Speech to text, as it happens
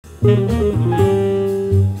Murphy,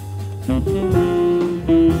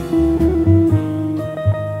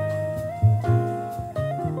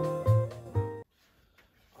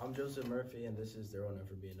 and this is There Will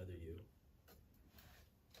Never Be Another You.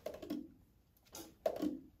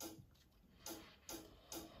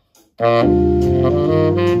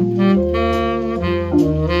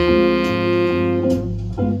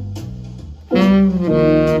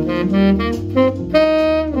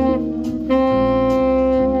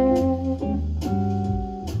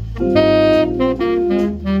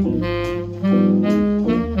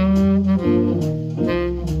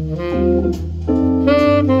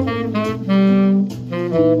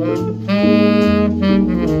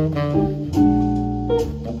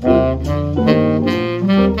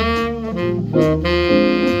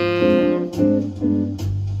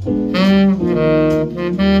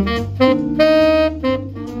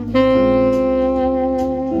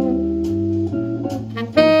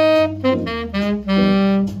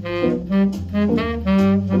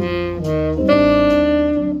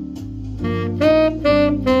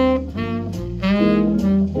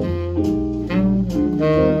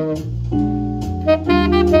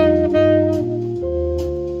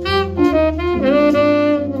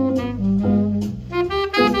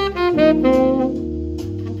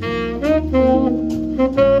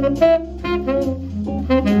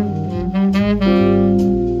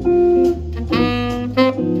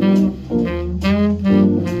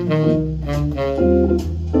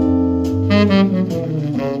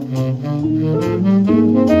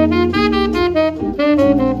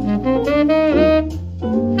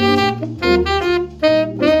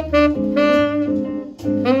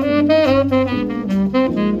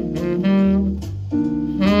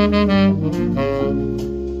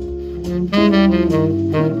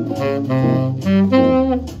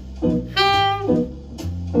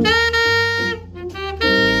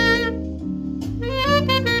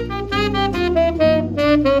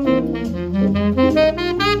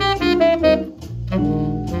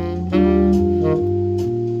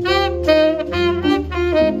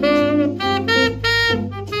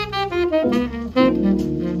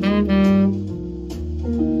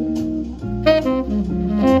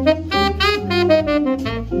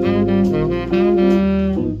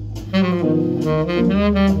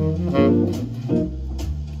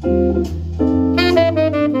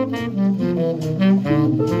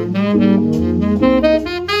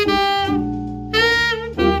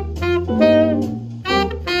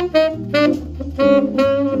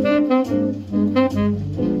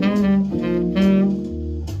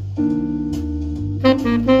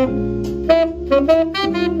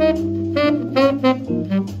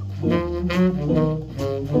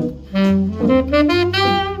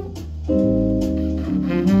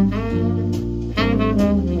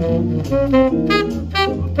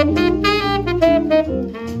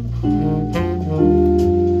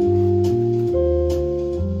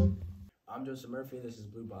 I'm Joseph Murphy, this is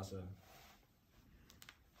Blue Bossa.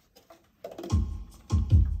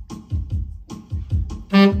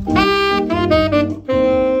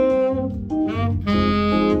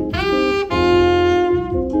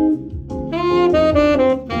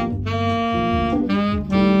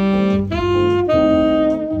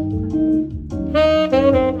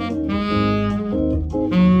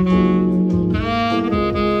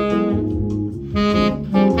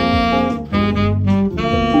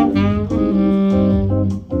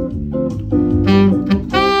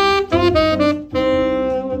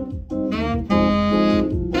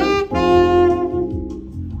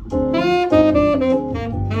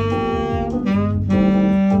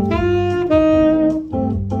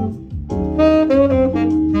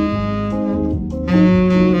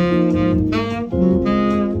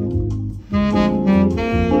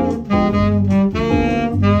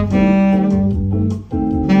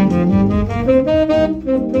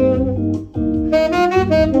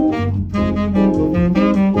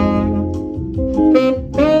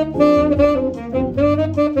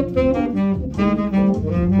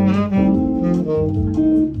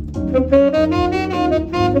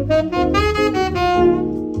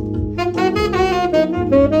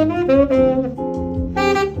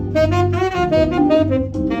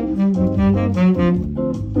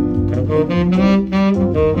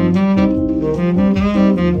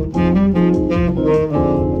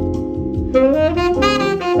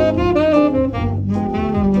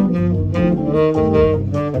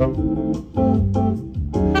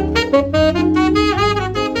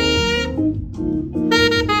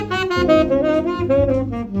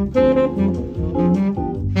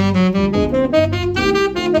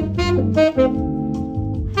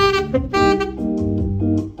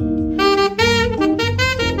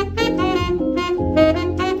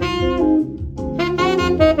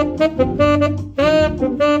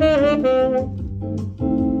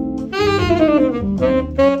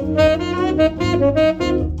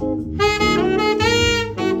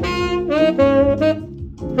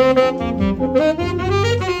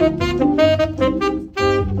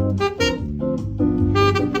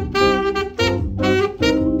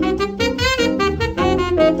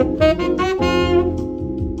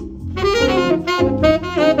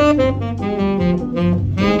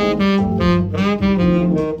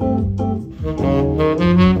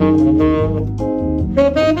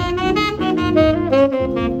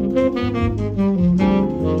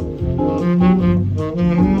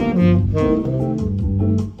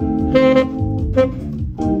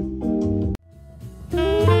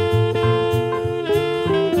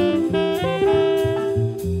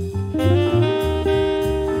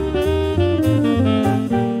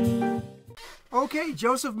 Okay,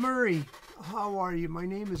 Joseph Murray, how are you? My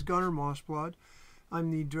name is Gunnar Mossblad.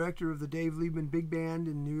 I'm the director of the Dave Liebman Big Band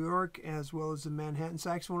in New York, as well as the Manhattan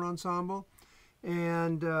Saxophone Ensemble.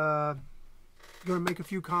 And going to make a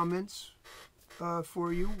few comments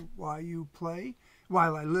for you while you play,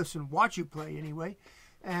 while I listen, watch you play anyway.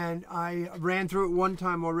 And I ran through it one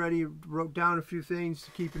time already, wrote down a few things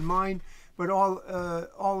to keep in mind. But all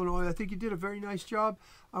in all, I think you did a very nice job.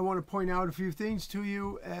 I want to point out a few things to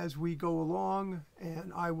you as we go along.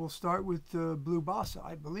 And I will start with Blue Bossa,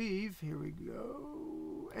 I believe. Here we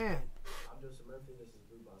go. And I'm Joseph Murphy. This is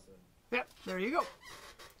Blue Bossa. Yep, there you go.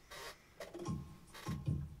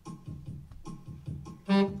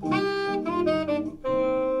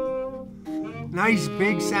 Nice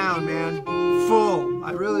big sound, man. Full.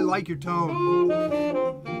 I really like your tone.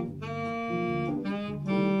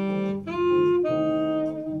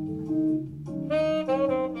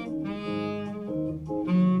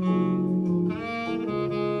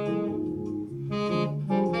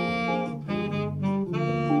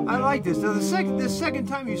 I like this. Now the second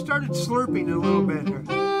time you started slurping a little bit here.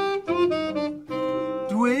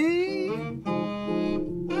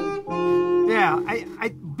 Yeah, I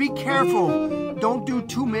be careful. Don't do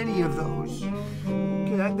too many of those.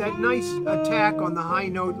 Okay, that nice attack on the high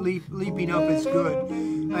note leaping up is good,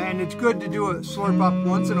 and it's good to do a slurp up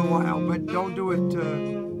once in a while, but don't do it.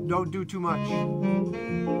 Don't do too much.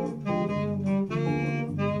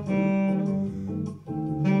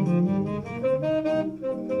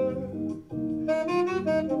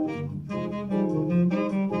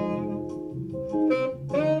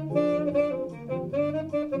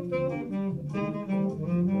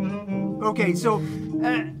 Okay, so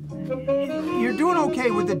you're doing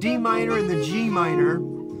okay with the D minor and the G minor,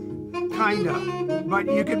 kinda, but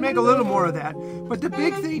you could make a little more of that. But the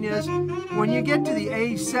big thing is, when you get to the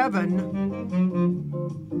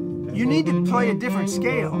A7, you need to play a different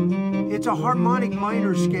scale. It's a harmonic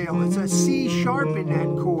minor scale. It's a C sharp in that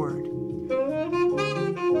chord.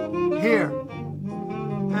 Here.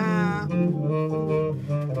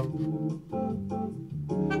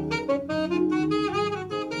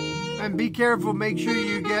 And be careful, make sure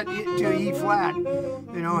you get to E flat.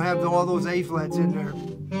 You know, have all those A flats in there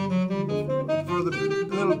for the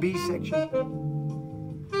little B section.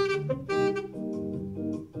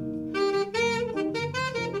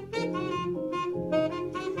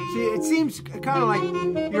 See, it seems kind of like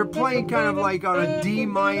you're playing kind of like on a D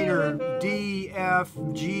minor, D, F,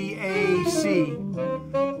 G, A, C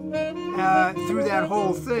through that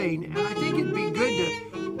whole thing. And I think it'd be good to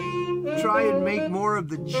try and make more of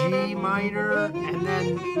the G minor, and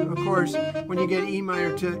then, of course, when you get E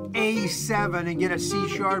minor to A7 and get a C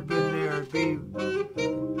sharp in there.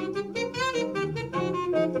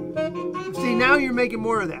 See, now you're making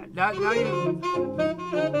more of that. Now you...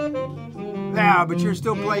 Yeah, but you're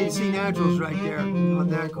still playing C naturals right there on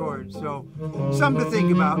that chord. So, something to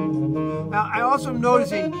think about. Now, I also am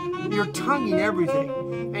noticing you're tonguing everything.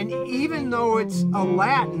 And even though it's a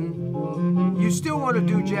Latin, you still want to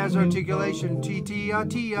do jazz articulation, T-T-A,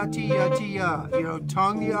 T-A, T-A, T-A. You know,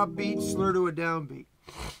 tongue the upbeat, slur to a downbeat.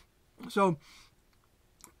 So,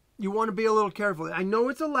 you want to be a little careful. I know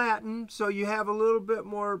it's a Latin, so you have a little bit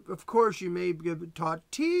more, of course, you may be taught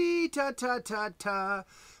T-ta-ta-ta-ta,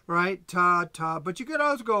 right? Ta-ta. But you could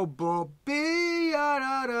also go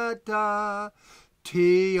bo-be-ya-da-da-da,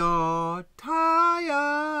 T-ya,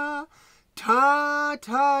 ta-ya,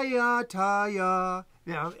 ta-ta-ya, ta-ya.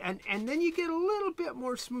 Now, and then you get a little bit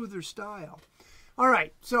more smoother style. All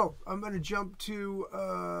right, so I'm going to jump to,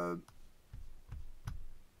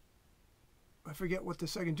 I forget what the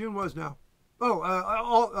second tune was now.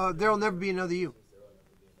 Oh, There'll Never Be Another You.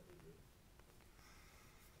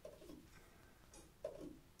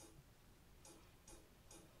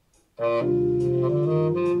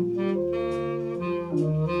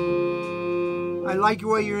 I like the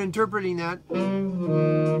way you're interpreting that.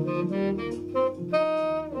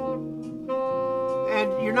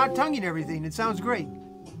 And you're not tonguing everything. It sounds great.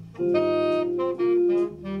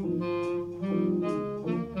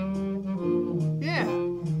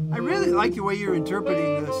 like the way you're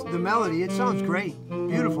interpreting this, the melody. It sounds great,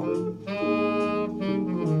 beautiful,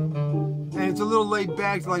 and it's a little laid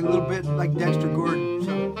back, like a little bit like Dexter Gordon.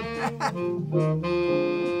 So.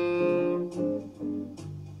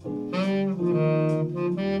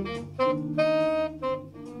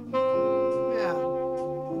 Yeah,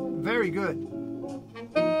 very good.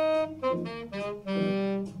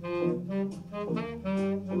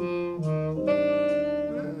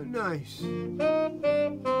 Nice.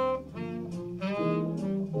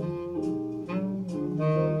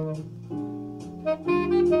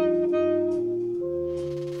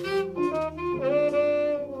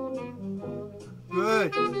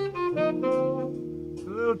 Good. A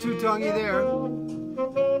little too tonguey there.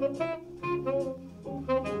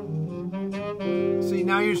 See,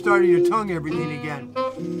 now you're starting to tongue everything again.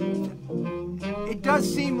 It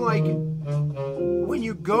does seem like when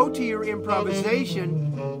you go to your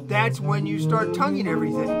improvisation, that's when you start tonguing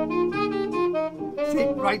everything. See,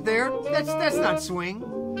 right there? That's not swing.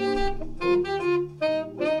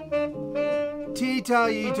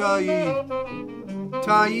 Ti-ta-yi-ta-yi.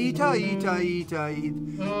 Ta-yi-ta-yi-ta-yi-ta-yi.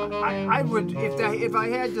 I would, if I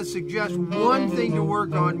had to suggest one thing to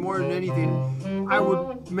work on more than anything, I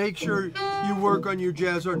would make sure you work on your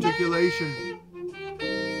jazz articulation.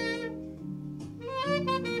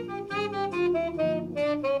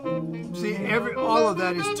 See, all of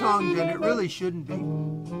that is tongued, and it really shouldn't be.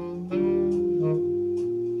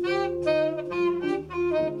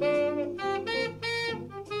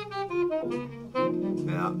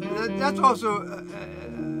 Yeah, that's also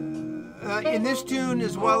in this tune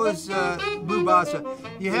as well as Blue Bossa.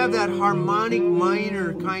 You have that harmonic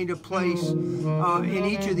minor kind of place in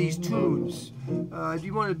each of these tunes. Do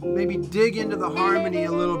you want to maybe dig into the harmony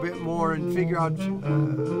a little bit more and figure out,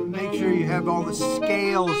 make sure you have all the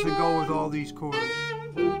scales that go with all these chords?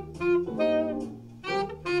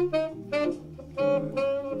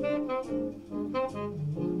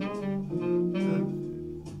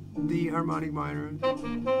 D harmonic minor, and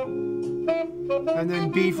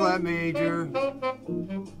then B flat major.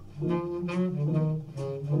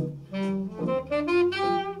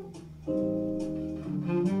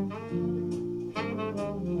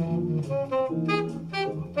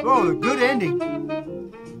 Oh, a good ending.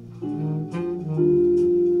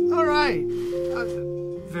 All right.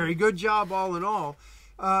 Very good job all in all.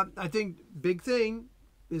 I think big thing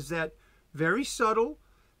is that very subtle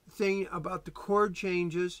thing about the chord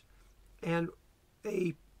changes and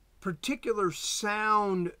a particular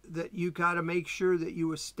sound that you got to make sure that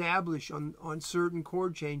you establish on certain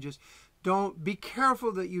chord changes. Don't be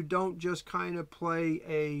careful that you don't just kind of play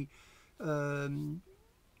a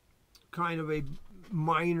kind of a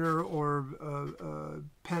minor or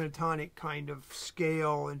pentatonic kind of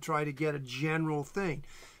scale and try to get a general thing.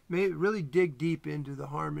 Maybe really dig deep into the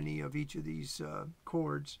harmony of each of these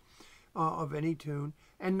chords of any tune.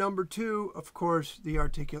 And number two, of course, the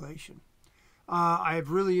articulation. I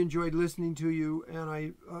have really enjoyed listening to you, and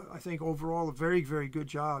I think overall a very, very good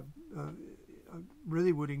job. I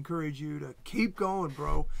really would encourage you to keep going,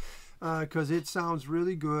 bro, because it sounds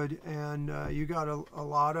really good, and you got a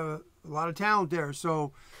lot of talent there.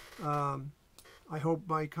 So I hope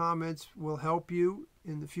my comments will help you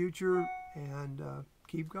in the future, and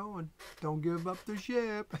keep going. Don't give up the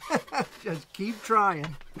ship. Just keep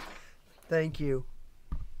trying. Thank you.